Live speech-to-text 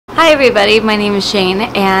Hi everybody, my name is Shane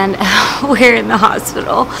and we're in the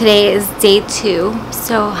hospital. Today is day 2.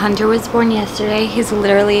 So Hunter was born yesterday. He's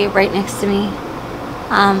literally right next to me.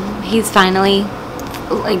 He's finally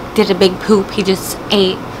did a big poop. He just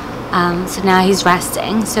ate. So now he's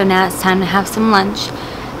resting. So now it's time to have some lunch.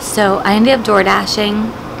 So I ended up door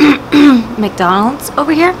dashing McDonald's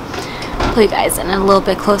over here. I'll pull you guys in a little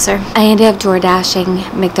bit closer. I ended up door dashing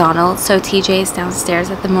McDonald's. So TJ is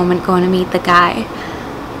downstairs at the moment going to meet the guy.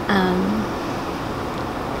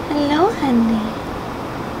 Hello, honey.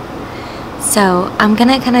 So I'm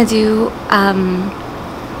gonna kind of do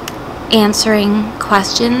answering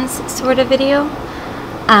questions sort of video,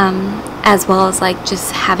 as well as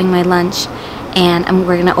just having my lunch, and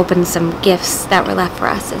we're gonna open some gifts that were left for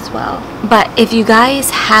us as well. But if you guys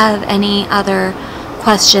have any other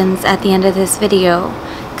questions at the end of this video,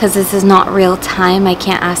 because this is not real time, I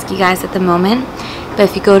can't ask you guys at the moment. But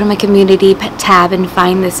if you go to my community tab and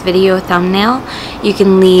find this video thumbnail, you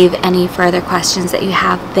can leave any further questions that you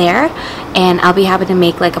have there, and I'll be happy to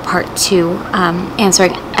make a part 2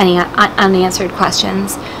 answering any unanswered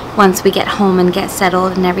questions once we get home and get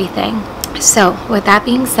settled and everything. So with that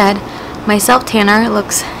being said, my self tanner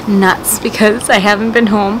looks nuts because I haven't been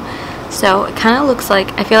home, so it kind of looks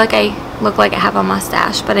like, I feel like I look like I have a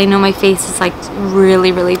mustache, but I know my face is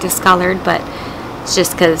really discolored, but it's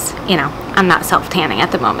just because, you know, I'm not self-tanning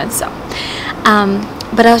at the moment. So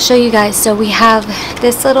but I'll show you guys. So we have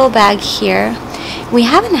this little bag here. We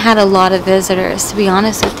haven't had a lot of visitors, to be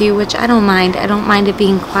honest with you, which I don't mind. I don't mind it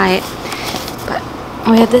being quiet. But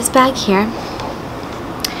we have this bag here,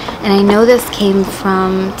 and I know this came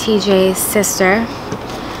from TJ's sister.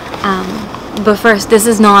 But first, this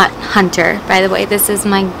is not Hunter, by the way. This is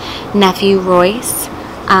my nephew Royce.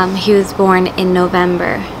 He was born in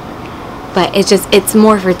November. But it's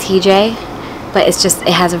more for TJ, but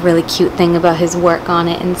it has a really cute thing about his work on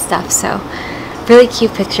it and stuff. So really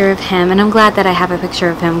cute picture of him, and I'm glad that I have a picture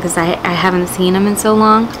of him because I haven't seen him in so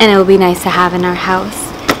long, and it would be nice to have in our house.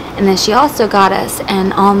 And then she also got us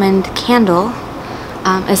an almond candle.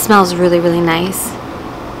 It smells really nice.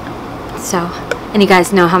 So, and you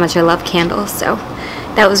guys know how much I love candles, so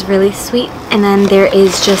that was really sweet. And then there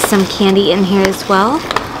is just some candy in here as well.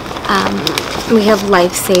 We have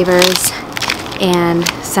Lifesavers and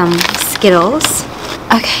some Skittles.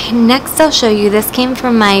 Okay, next I'll show you. This came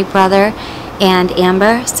from my brother and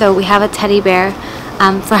Amber. So we have a teddy bear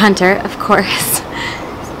for Hunter, of course.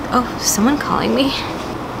 Oh, someone calling me.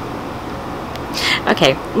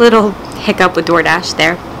 Okay, little hiccup with DoorDash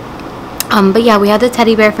there. But yeah, we have the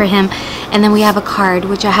teddy bear for him, and then we have a card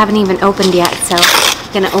which I haven't even opened yet, so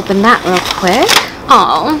I'm gonna open that real quick.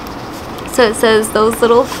 Oh. So it says those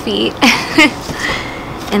little feet.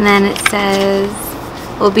 And then it says,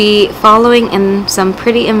 we'll be following in some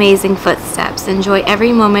pretty amazing footsteps. Enjoy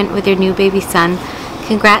every moment with your new baby son.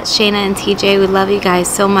 Congrats, Shayna and TJ. We love you guys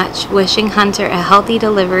so much. Wishing Hunter a healthy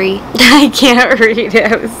delivery. I can't read it.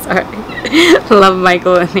 I'm sorry. Love,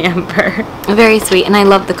 Michael and Amber. Very sweet. And I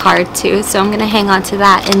love the card too. So I'm going to hang on to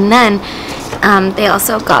that. And then they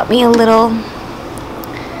also got me a little...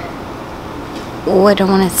 Oh, I don't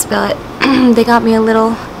want to spill it. They got me a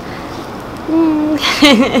little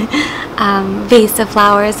vase of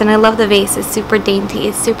flowers, and I love the vase. It's super dainty.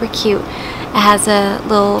 It's super cute. It has a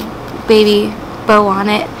little baby bow on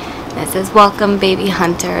it that says, "Welcome, baby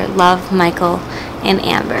Hunter. Love, Michael and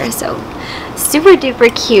Amber." So super duper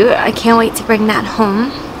cute. I can't wait to bring that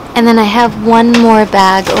home. And then I have one more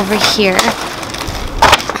bag over here,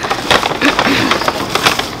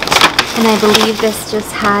 and I believe this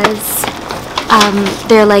just has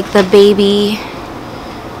they're the baby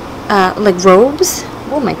robes.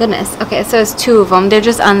 Oh my goodness. Okay, so it's 2 of them. They're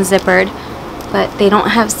just unzippered, but they don't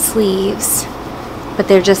have sleeves, but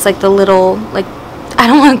they're just the little, I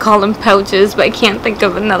don't want to call them pouches, but I can't think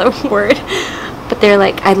of another word. But they're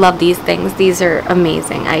I love these things. These are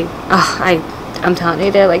amazing. I'm telling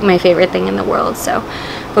you, they're my favorite thing in the world. So,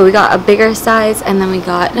 but we got a bigger size, and then we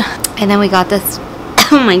got this.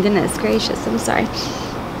 Oh my goodness gracious, I'm sorry.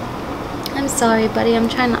 I'm sorry, buddy. I'm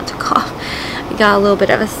trying not to cough. We got a little bit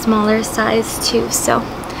of a smaller size too. So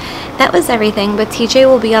that was everything. But TJ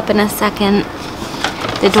will be up in a second.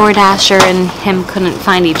 The DoorDasher and him couldn't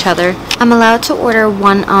find each other. I'm allowed to order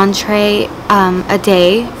 1 entree a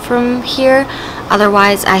day from here.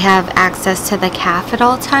 Otherwise, I have access to the cafe at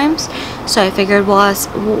all times. So I figured, why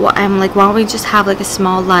don't we just have a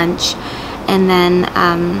small lunch, and then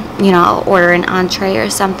you know, I'll order an entree or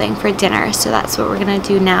something for dinner. So that's what we're gonna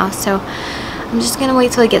do now. So I'm just gonna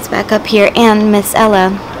wait till he gets back up here. And Miss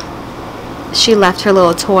Ella, she left her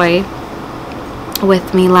little toy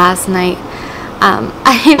with me last night.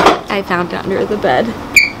 I found it under the bed.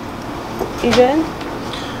 You good?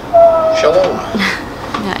 Shalom.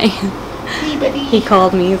 Hi. He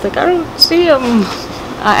called me. He's like, I don't see him.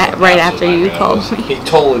 Right after you called me. He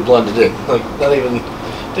totally blended in. Like, didn't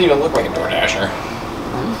even look like a DoorDasher. I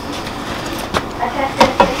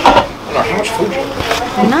don't know, how much food you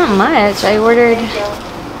ordered? Not much. I ordered...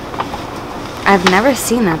 I've never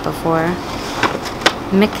seen that before.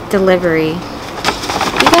 McDelivery.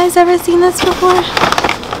 You guys ever seen this before?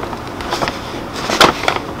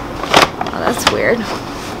 Oh, that's weird.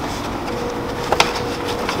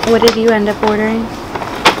 What did you end up ordering?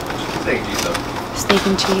 Steak and cheese though. Steak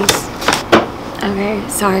and cheese. Okay,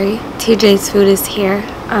 sorry. TJ's food is here.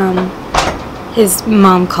 His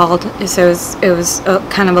mom called, so it was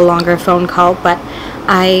kind of a longer phone call, but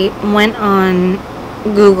I went on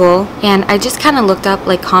Google and I just kind of looked up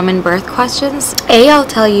like common birth questions. I'll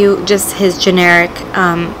tell you just his generic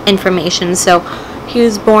information. So he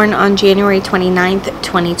was born on January 29th,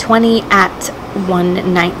 2020 at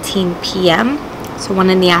 1:19 p.m. so 1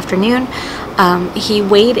 in the afternoon. He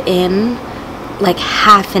weighed in like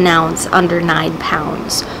half an ounce under 9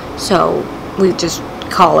 pounds. So we've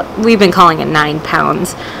been calling it 9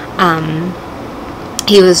 pounds.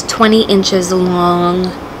 He was 20 inches long.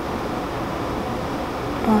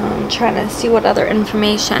 I'm trying to see what other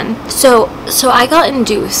information. So I got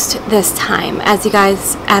induced this time, as you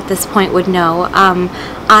guys at this point would know.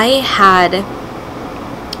 I had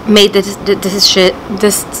made the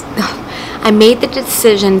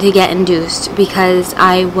decision to get induced because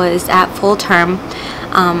I was at full term.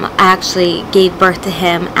 I actually gave birth to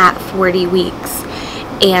him at 40 weeks.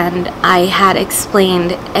 And I had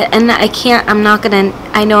explained, and I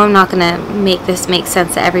know I'm not gonna make this make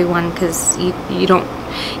sense to everyone because you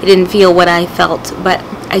didn't feel what I felt, but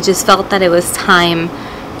I just felt that it was time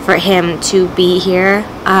for him to be here.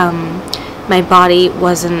 My body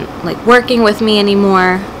wasn't like working with me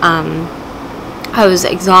anymore. I was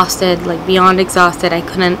exhausted, like beyond exhausted. I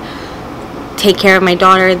couldn't take care of my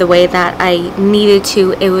daughter the way that I needed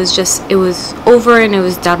to. It was over and it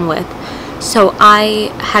was done with. So I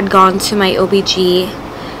had gone to my OBG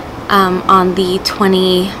on the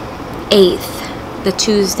 28th, the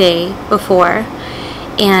Tuesday before,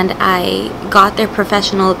 and I got their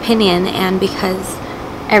professional opinion, and because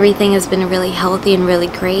everything has been really healthy and really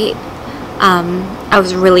great, I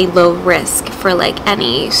was really low risk for like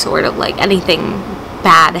any sort of like anything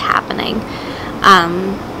bad happening.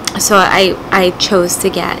 So I chose to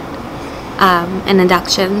get an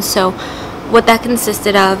induction. So what that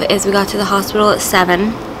consisted of is we got to the hospital at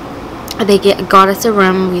 7. They got us a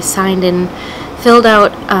room. We signed in, filled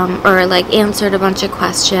out or like answered a bunch of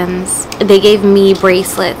questions. They gave me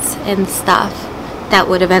bracelets and stuff that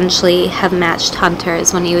would eventually have matched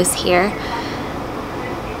Hunter's when he was here.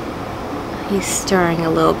 He's stirring a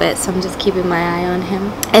little bit, so I'm just keeping my eye on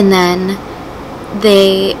him. And then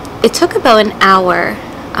it took about an hour,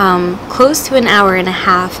 close to an hour and a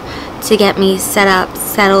half, to get me set up,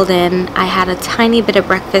 settled in. I had a tiny bit of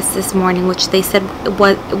breakfast this morning, which they said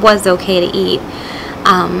was okay to eat.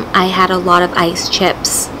 I had a lot of ice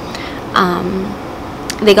chips.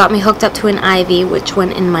 They got me hooked up to an IV, which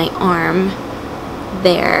went in my arm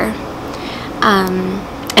there.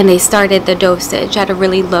 And they started the dosage at a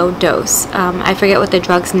really low dose. I forget what the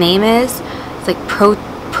drug's name is. It's like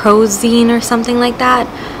Prozine or something like that.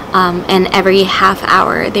 And every half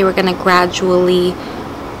hour they were going to gradually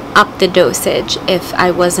up the dosage if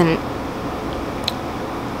I wasn't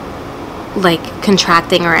like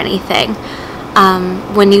contracting or anything.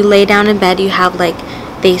 When you lay down in bed, you have like,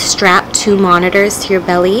 they strap 2 monitors to your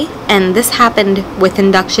belly, and this happened with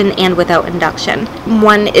induction and without induction.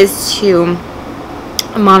 One is to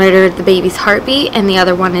monitor the baby's heartbeat, and the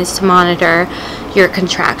other one is to monitor your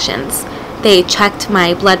contractions. They checked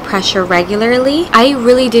my blood pressure regularly. I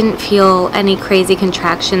really didn't feel any crazy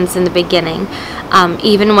contractions in the beginning.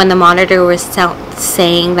 Even when the monitor was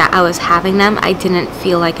saying that I was having them, I didn't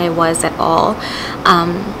feel like I was at all.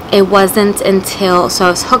 It wasn't until, so I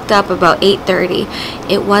was hooked up about 8:30.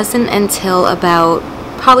 It wasn't until about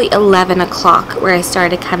probably 11 o'clock where I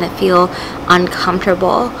started to kind of feel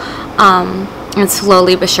uncomfortable. And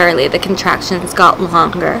slowly but surely the contractions got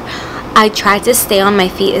longer. I tried to stay on my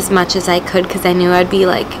feet as much as I could because I knew I'd be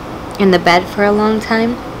like in the bed for a long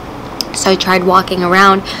time. So I tried walking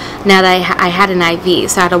around. Now that I had an IV,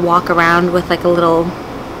 so I had to walk around with like a little,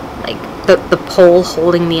 like the pole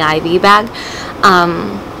holding the IV bag.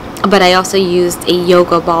 But I also used a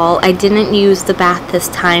yoga ball. I didn't use the bath this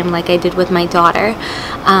time like I did with my daughter.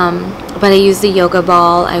 But I used the yoga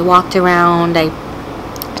ball. I walked around. I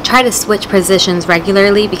try to switch positions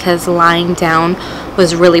regularly because lying down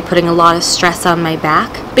was really putting a lot of stress on my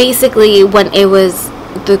back. Basically, when it was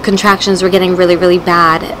the contractions were getting really, really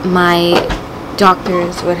bad, my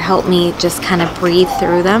doctors would help me just kind of breathe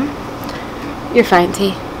through them. You're fine,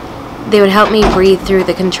 T. They would help me breathe through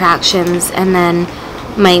the contractions, and then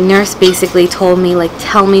my nurse basically told me, like,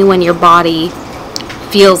 tell me when your body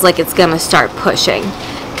feels like it's gonna start pushing,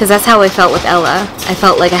 because that's how I felt with Ella. I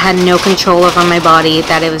felt like I had no control over my body,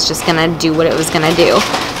 that it was just gonna do what it was gonna do.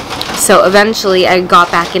 So eventually I got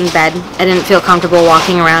back in bed. I didn't feel comfortable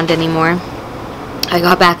walking around anymore. I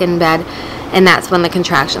got back in bed, and that's when the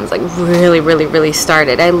contractions like really, really, really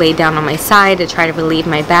started. I laid down on my side to try to relieve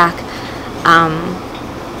my back.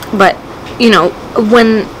 But, you know,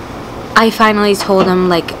 when I finally told him,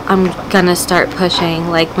 like, I'm gonna start pushing,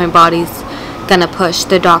 like, my body's gonna push,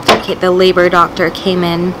 the labor doctor came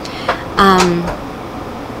in.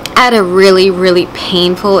 I had a really, really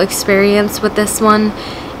painful experience with this one,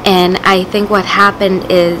 and I think what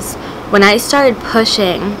happened is when I started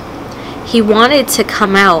pushing, he wanted to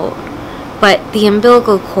come out, but the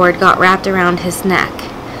umbilical cord got wrapped around his neck.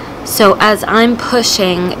 So as I'm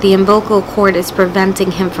pushing, the umbilical cord is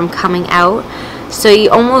preventing him from coming out. So he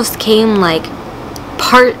almost came like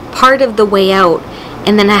part of the way out,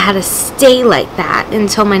 and then I had to stay like that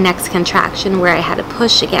until my next contraction where I had to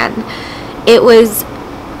push again. It was,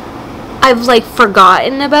 I've like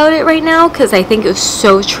forgotten about it right now because I think it was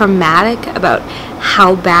so traumatic about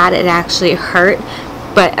how bad it actually hurt.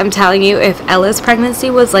 But I'm telling you, if Ella's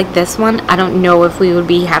pregnancy was like this one, I don't know if we would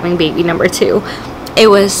be having baby number 2. It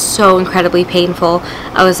was so incredibly painful.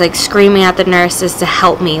 I was like screaming at the nurses to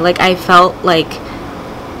help me. Like, I felt like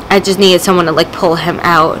I just needed someone to like pull him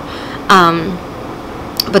out.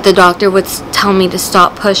 But the doctor would tell me to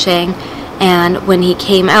stop pushing, and when he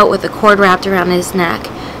came out with the cord wrapped around his neck,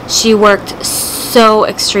 she worked so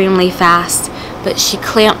extremely fast, but she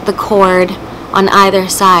clamped the cord on either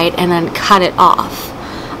side and then cut it off.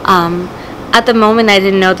 At the moment, I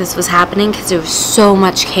didn't know this was happening because there was so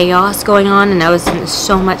much chaos going on and I was in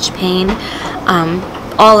so much pain.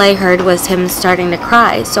 All I heard was him starting to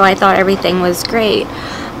cry, so I thought everything was great.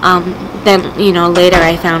 Then, you know, later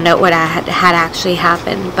I found out what had actually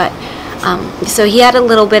happened. But so he had a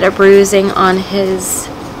little bit of bruising on his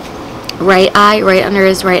right eye, right under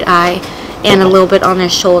his right eye, and a little bit on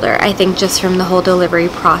his shoulder, I think just from the whole delivery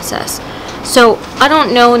process. So I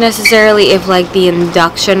don't know necessarily if like the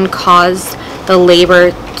induction caused the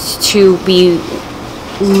labor to be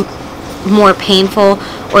more painful,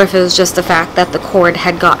 or if it was just the fact that the cord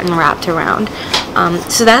had gotten wrapped around.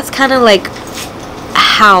 So that's kind of like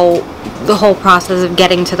how the whole process of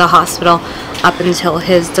getting to the hospital up until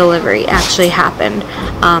his delivery actually happened.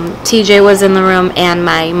 TJ was in the room and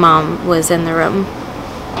my mom was in the room.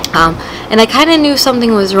 And I kind of knew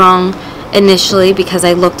something was wrong initially because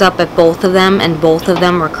I looked up at both of them and both of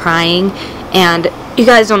them were crying. And you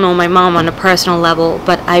guys don't know my mom on a personal level,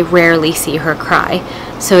 but I rarely see her cry.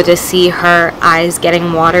 So to see her eyes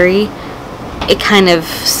getting watery, it kind of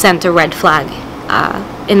sent a red flag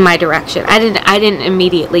in my direction. I didn't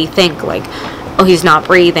immediately think like, oh, he's not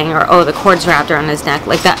breathing, or oh, the cord's wrapped around his neck.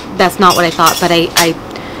 Like that's not what I thought, but I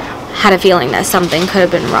had a feeling that something could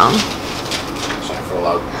have been wrong. Sorry for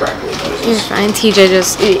loud crackly noises. You're fine. TJ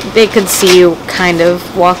just, they could see you kind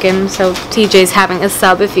of walking, so TJ's having a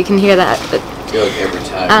sub if you can hear that. But I feel like every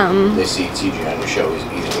time they see TJ on your show, he's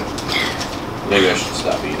eating. Maybe I should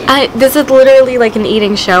stop eating. This is literally like an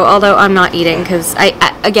eating show, although I'm not eating because I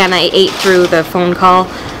ate through the phone call.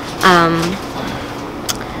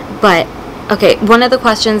 But okay, one of the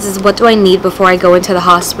questions is, what do I need before I go into the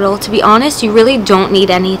hospital? To be honest, you really don't need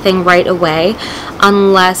anything right away,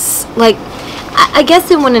 unless, like, I guess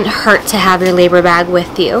it wouldn't hurt to have your labor bag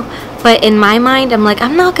with you. But in my mind, I'm like,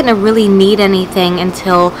 I'm not going to really need anything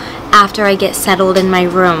until after I get settled in my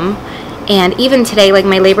room. And even today, like,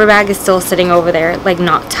 my labor bag is still sitting over there, like,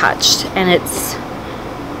 not touched. And it's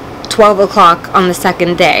 12 o'clock on the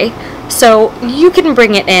second day. So you can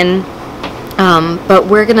bring it in. But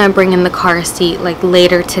we're going to bring in the car seat, like,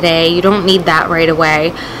 later today. You don't need that right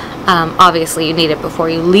away. Obviously, you need it before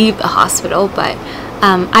you leave the hospital. But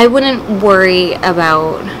I wouldn't worry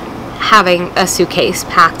about having a suitcase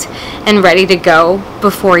packed and ready to go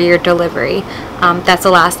before your delivery. That's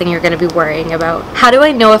the last thing you're going to be worrying about. How do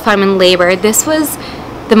I know if I'm in labor? This was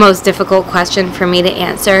the most difficult question for me to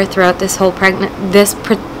answer throughout this whole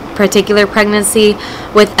particular pregnancy.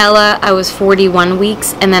 With Ella, I was 41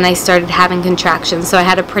 weeks and then I started having contractions, so I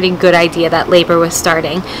had a pretty good idea that labor was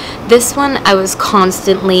starting. This one, I was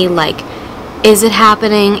constantly like, is it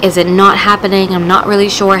happening? Is it not happening? I'm not really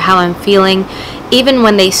sure how I'm feeling. Even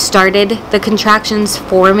when they started the contractions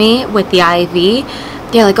for me with the IV,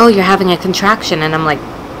 they're like, oh, you're having a contraction. And I'm like,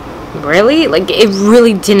 really? Like, it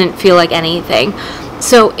really didn't feel like anything.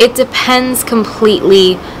 So it depends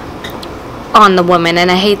completely on the woman,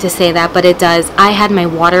 and I hate to say that, but it does. I had my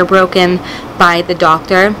water broken by the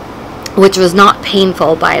doctor, which was not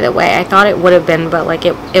painful, by the way. I thought it would have been, but like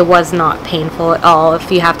it was not painful at all.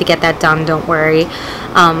 If you have to get that done, don't worry.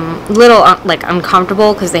 Little like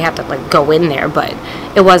uncomfortable because they have to like go in there, but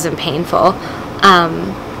it wasn't painful.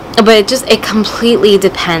 But it completely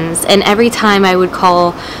depends. And every time I would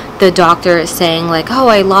call the doctor saying like, oh,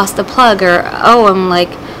 I lost a plug, or oh,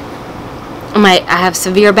 I have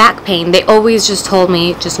severe back pain, they always just told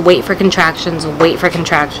me, just wait for contractions, wait for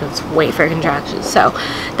contractions, wait for contractions. So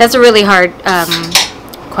that's a really hard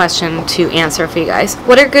question to answer for you guys.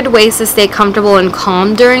 What are good ways to stay comfortable and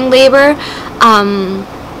calm during labor?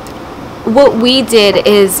 What we did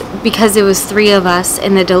is, because it was 3 of us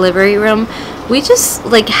in the delivery room, we just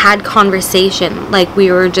like had conversation. Like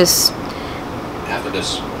we were just... After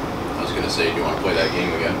this, I was going to say, do you want to play that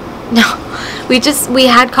game again? No. We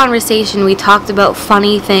had conversation. We talked about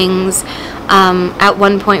funny things. At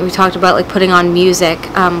one point we talked about like putting on music.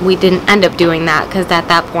 We didn't end up doing that because at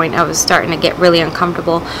that point I was starting to get really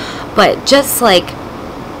uncomfortable. But just like,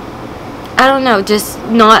 I don't know, just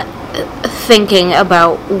not thinking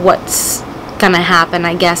about what's gonna happen,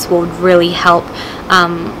 I guess, would really help.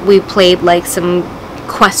 We played like some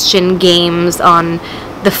question games on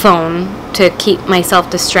the phone to keep myself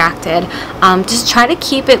distracted. Just try to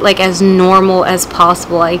keep it like as normal as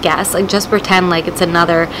possible, I guess. Like just pretend like it's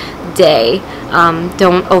another day.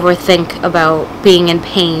 Don't overthink about being in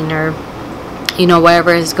pain or, you know,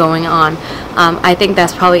 whatever is going on. I think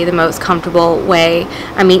that's probably the most comfortable way.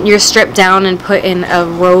 I mean, you're stripped down and put in a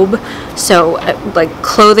robe, so like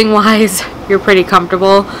clothing wise you're pretty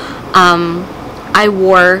comfortable. I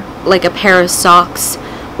wore like a pair of socks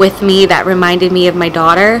with me that reminded me of my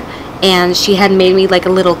daughter, and she had made me like a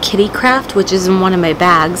little kitty craft, which is in one of my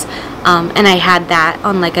bags, and I had that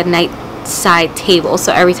on like a night side table,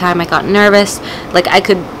 so every time I got nervous, like I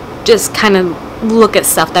could just kind of look at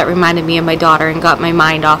stuff that reminded me of my daughter and got my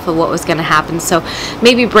mind off of what was going to happen. So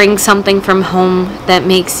maybe bring something from home that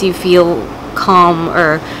makes you feel calm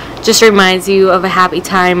or just reminds you of a happy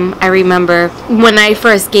time. I remember when I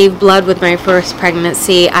first gave blood with my first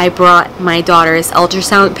pregnancy, I brought my daughter's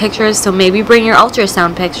ultrasound pictures, so maybe bring your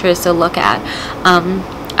ultrasound pictures to look at.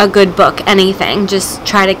 A good book, anything. Just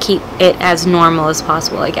try to keep it as normal as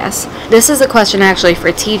possible, I guess. This is a question actually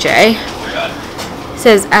for TJ. Oh my God. It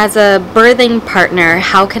says, as a birthing partner,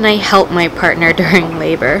 how can I help my partner during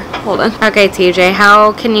labor? Hold on. Okay, TJ,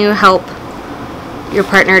 how can you help your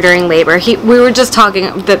partner during labor? We were just talking,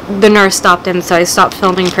 the nurse stopped in, so I stopped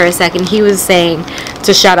filming for a second. He was saying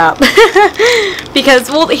to shut up. Because,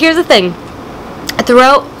 well, here's the thing.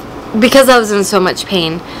 Because I was in so much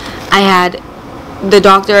pain, I had the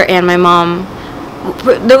doctor and my mom.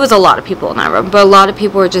 There was a lot of people in that room, but a lot of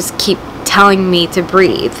people were just keep telling me to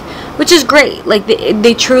breathe, which is great. Like,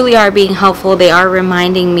 they truly are being helpful. They are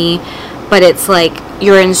reminding me, but it's like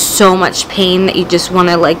you're in so much pain that you just want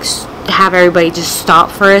to like have everybody just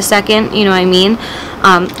stop for a second, you know what I mean?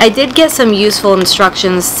 I did get some useful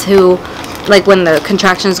instructions to, like, when the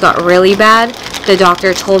contractions got really bad, the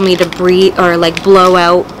doctor told me to breathe or like blow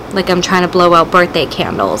out, like I'm trying to blow out birthday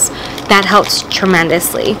candles. That helps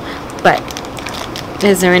tremendously. But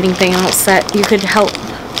is there anything else that you could help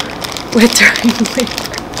with during labor?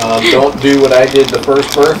 Don't do what I did the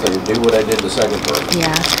first birth, and do what I did the second birth.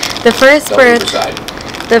 Yeah, the first Don't birth. decide.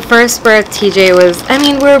 The first birth, TJ was, I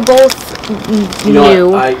mean, we were both You know new.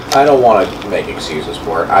 what? I don't want to make excuses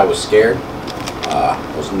for it. I was scared. I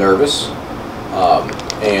was nervous.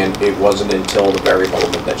 And it wasn't until the very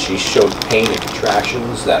moment that she showed pain and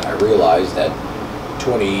contractions that I realized that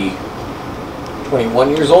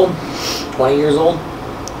 21 years old, 20 years old,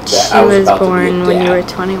 that She I was was about born to be a when you were dad.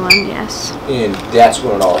 21, yes. And that's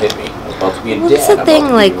when it all hit me. I was about to be a Well, dad. that's the I'm thing,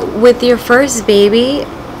 about to like, be with your first baby,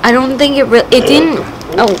 I don't think it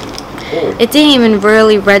didn't even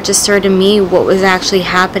really register to me what was actually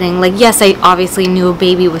happening. Like, yes, I obviously knew a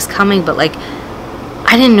baby was coming, but like,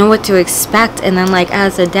 I didn't know what to expect. And then, like,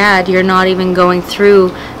 as a dad, you're not even going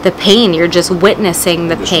through the pain. You're just witnessing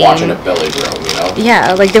the just pain. watching a belly grow, you know?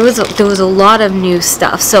 Yeah, like there was a lot of new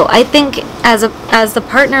stuff. So I think as the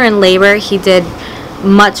partner in labor, he did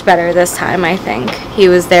much better this time. I think he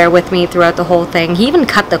was there with me throughout the whole thing. He even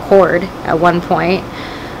cut the cord at one point.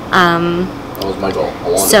 That was my goal. I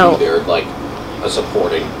wanted to be there like a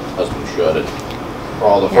supporting husband should. And for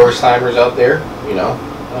all the first timers out there, you know,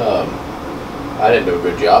 I didn't do a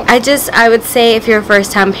good job. I would say if you're a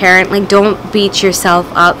first-time parent, like, don't beat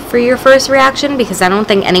yourself up for your first reaction, because I don't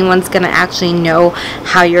think anyone's gonna actually know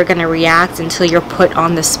how you're gonna react until you're put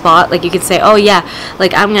on the spot. Like, you could say, oh yeah,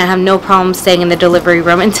 like, I'm gonna have no problem staying in the delivery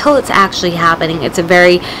room, until it's actually happening. It's a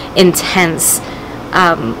very intense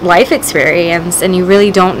life experience, and you really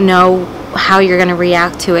don't know how you're gonna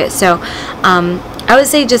react to it. So I would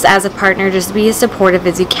say, just as a partner, just be as supportive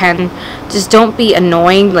as you can. Just don't be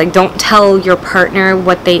annoying. Like, don't tell your partner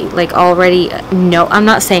what they, like, already know. I'm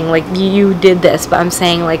not saying, like, you did this, but I'm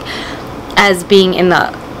saying, like, as being in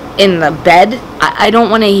the bed, I don't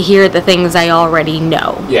want to hear the things I already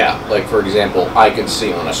know. Yeah, like, for example, I could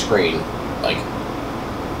see on a screen, like,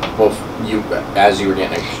 both you, as you were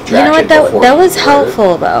getting a contraction. You know what, that was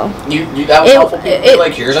helpful, though. That was helpful.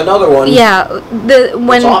 Like, here's another one. Yeah,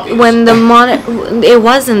 when the monitor, it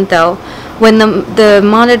wasn't, though. When the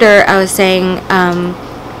monitor, I was saying,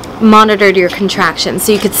 monitored your contractions,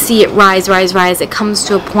 so you could see it rise. It comes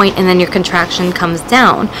to a point, and then your contraction comes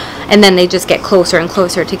down, and then they just get closer and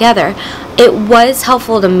closer together. It was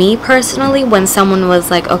helpful to me personally when someone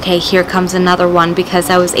was like, okay, here comes another one,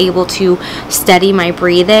 because I was able to steady my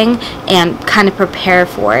breathing and kind of prepare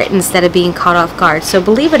for it instead of being caught off guard. So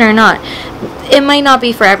believe it or not, it might not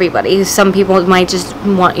be for everybody. Some people might just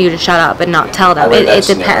want you to shut up and not tell them. It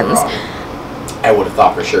depends. I would have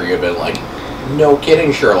thought for sure you'd have been like, no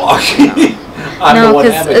kidding, Sherlock. No,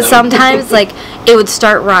 because sometimes, like, it would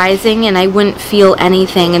start rising and I wouldn't feel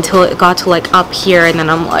anything until it got to, like, up here, and then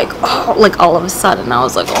I'm like, oh, like, all of a sudden I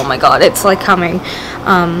was like, oh my god, it's, like, coming.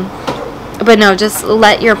 But no, just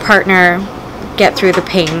let your partner get through the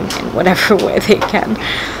pain in whatever way they can.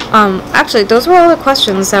 Actually, those were all the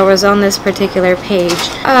questions that was on this particular page.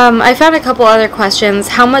 I found a couple other questions.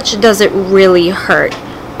 How much does it really hurt?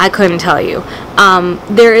 I couldn't tell you.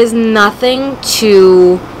 There is nothing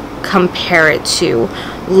to compare it to.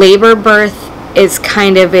 Labor birth is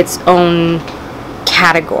kind of its own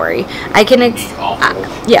category. I can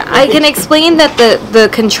explain that the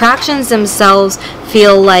contractions themselves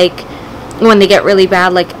feel like, when they get really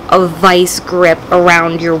bad, like a vice grip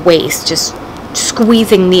around your waist, just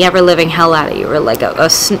squeezing the ever-living hell out of you, or like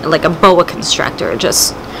a boa constrictor,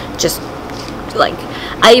 just like,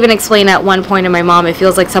 I even explained at one point to my mom, it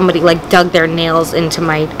feels like somebody, like, dug their nails into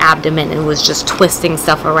my abdomen and was just twisting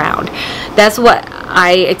stuff around. That's what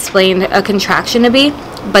I explained a contraction to be.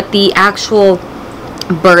 But the actual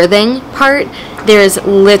birthing part, there's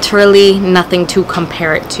literally nothing to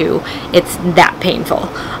compare it to. It's that painful.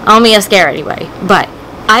 Only a scare anyway. But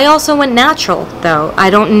I also went natural, though.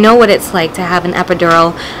 I don't know what it's like to have an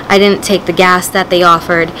epidural. I didn't take the gas that they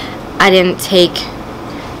offered. I didn't take...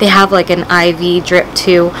 They have, like, an IV drip,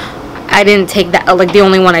 too. I didn't take that. Like, the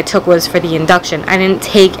only one I took was for the induction. I didn't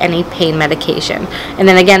take any pain medication. And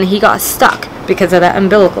then, again, he got stuck because of that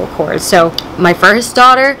umbilical cord. So, my first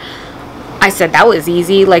daughter, I said that was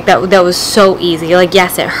easy. Like, that was so easy. Like,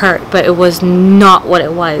 yes, it hurt, but it was not what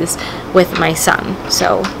it was with my son.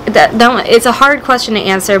 So, that it's a hard question to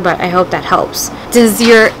answer, but I hope that helps. Does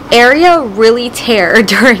your area really tear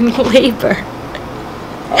during labor?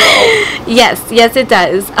 Yes, it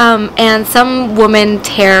does. And some women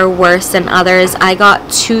tear worse than others. I got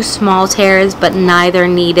 2 small tears, but neither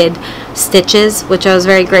needed stitches, which I was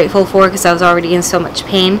very grateful for because I was already in so much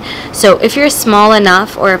pain. So if you're small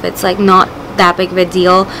enough, or if it's, like, not that big of a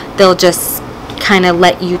deal, they'll just kind of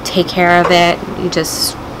let you take care of it.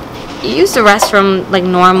 You use the restroom like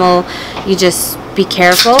normal. You just be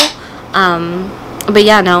careful. But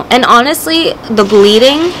yeah, no. And honestly, the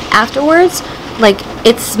bleeding afterwards, like,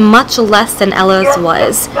 it's much less than Ella's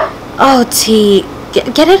was. Oh, T,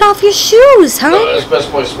 get it off your shoes, huh? No, that's the best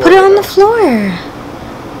place Put it on the floor.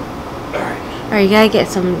 Alright, you gotta get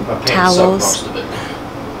some towels.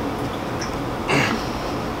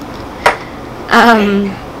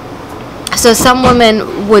 So some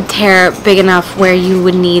women would tear big enough where you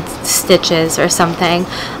would need stitches or something.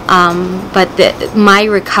 But my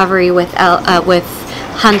recovery with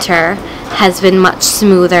Hunter has been much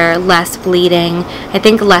smoother, less bleeding, I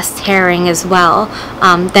think less tearing as well,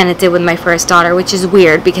 than it did with my first daughter, which is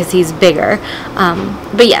weird because he's bigger.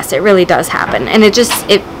 But yes, it really does happen. And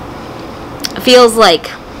it feels like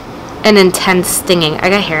an intense stinging. I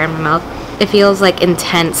got hair in my mouth. It feels like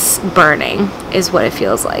intense burning is what it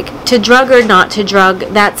feels like. To drug or not to drug,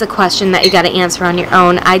 that's a question that you got to answer on your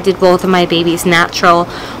own. I did both of my babies natural.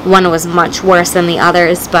 One was much worse than the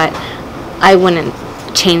others, but I wouldn't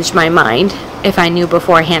change my mind if I knew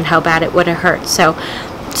beforehand how bad it would have hurt. So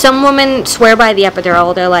some women swear by the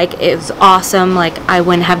epidural. They're like, it was awesome, like I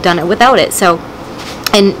wouldn't have done it without it. So,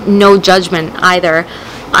 and no judgment either.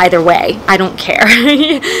 either way. I don't care.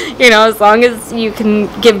 You know, as long as you can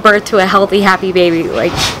give birth to a healthy, happy baby,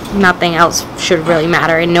 like nothing else should really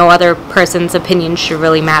matter, and no other person's opinion should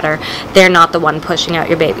really matter. They're not the one pushing out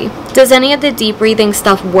your baby. Does any of the deep breathing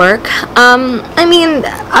stuff work? I mean,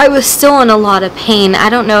 I was still in a lot of pain. I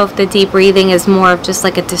don't know if the deep breathing is more of just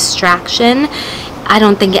like a distraction. I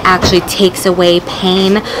don't think it actually takes away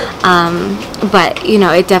pain, but you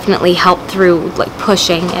know, it definitely helped through like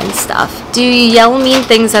pushing and stuff. Do you yell mean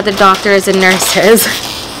things at the doctors and nurses?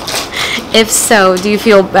 If so, do you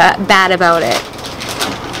feel bad about it?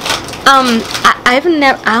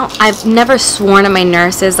 I've never sworn at my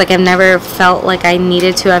nurses. Like, I've never felt like I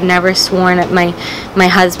needed to. I've never sworn at my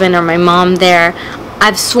husband or my mom there.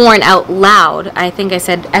 I've sworn out loud. I think I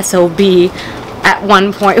said SOB at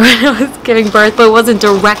one point when I was giving birth, but it wasn't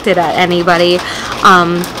directed at anybody.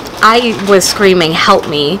 I was screaming, "Help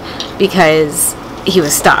me," because he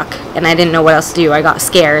was stuck and I didn't know what else to do. I got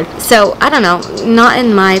scared. So I don't know, not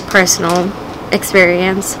in my personal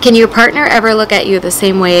experience. Can your partner ever look at you the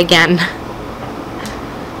same way again?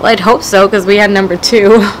 Well, I'd hope so, because we had number 2.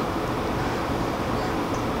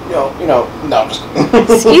 No.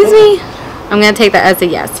 Excuse me? I'm gonna take that as a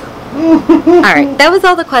yes. Alright, that was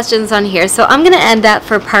all the questions on here, so I'm going to end that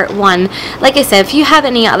for part 1. Like I said, if you have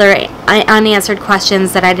any other unanswered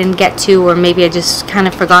questions that I didn't get to, or maybe I just kind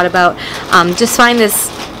of forgot about, just find this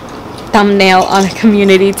thumbnail on the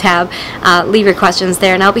community tab, leave your questions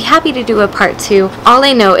there, and I'll be happy to do a part 2. All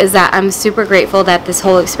I know is that I'm super grateful that this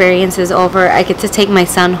whole experience is over. I get to take my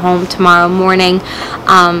son home tomorrow morning.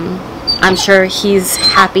 I'm sure he's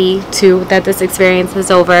happy too that this experience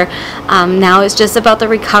is over. Now it's just about the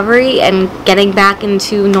recovery and getting back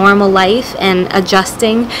into normal life and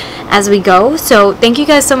adjusting as we go. So thank you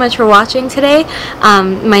guys so much for watching today.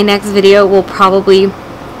 My next video will probably,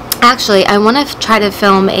 actually, I want to try to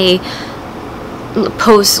film a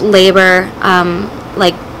post-labor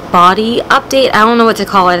like body update. I don't know what to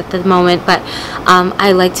call it at the moment, but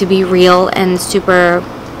I like to be real and super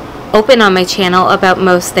open on my channel about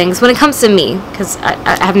most things when it comes to me, because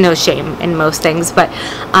I have no shame in most things, but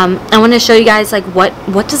I want to show you guys like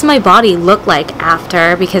what does my body look like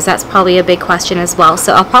after, because that's probably a big question as well.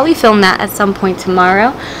 So I'll probably film that at some point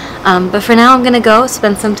tomorrow, but for now I'm gonna go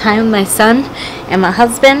spend some time with my son and my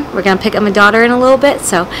husband. We're gonna pick up my daughter in a little bit.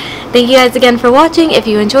 So thank you guys again for watching. If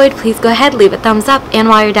you enjoyed, please go ahead, leave a thumbs up, and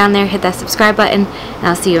while you're down there, hit that subscribe button, and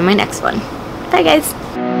I'll see you in my next one. Bye guys.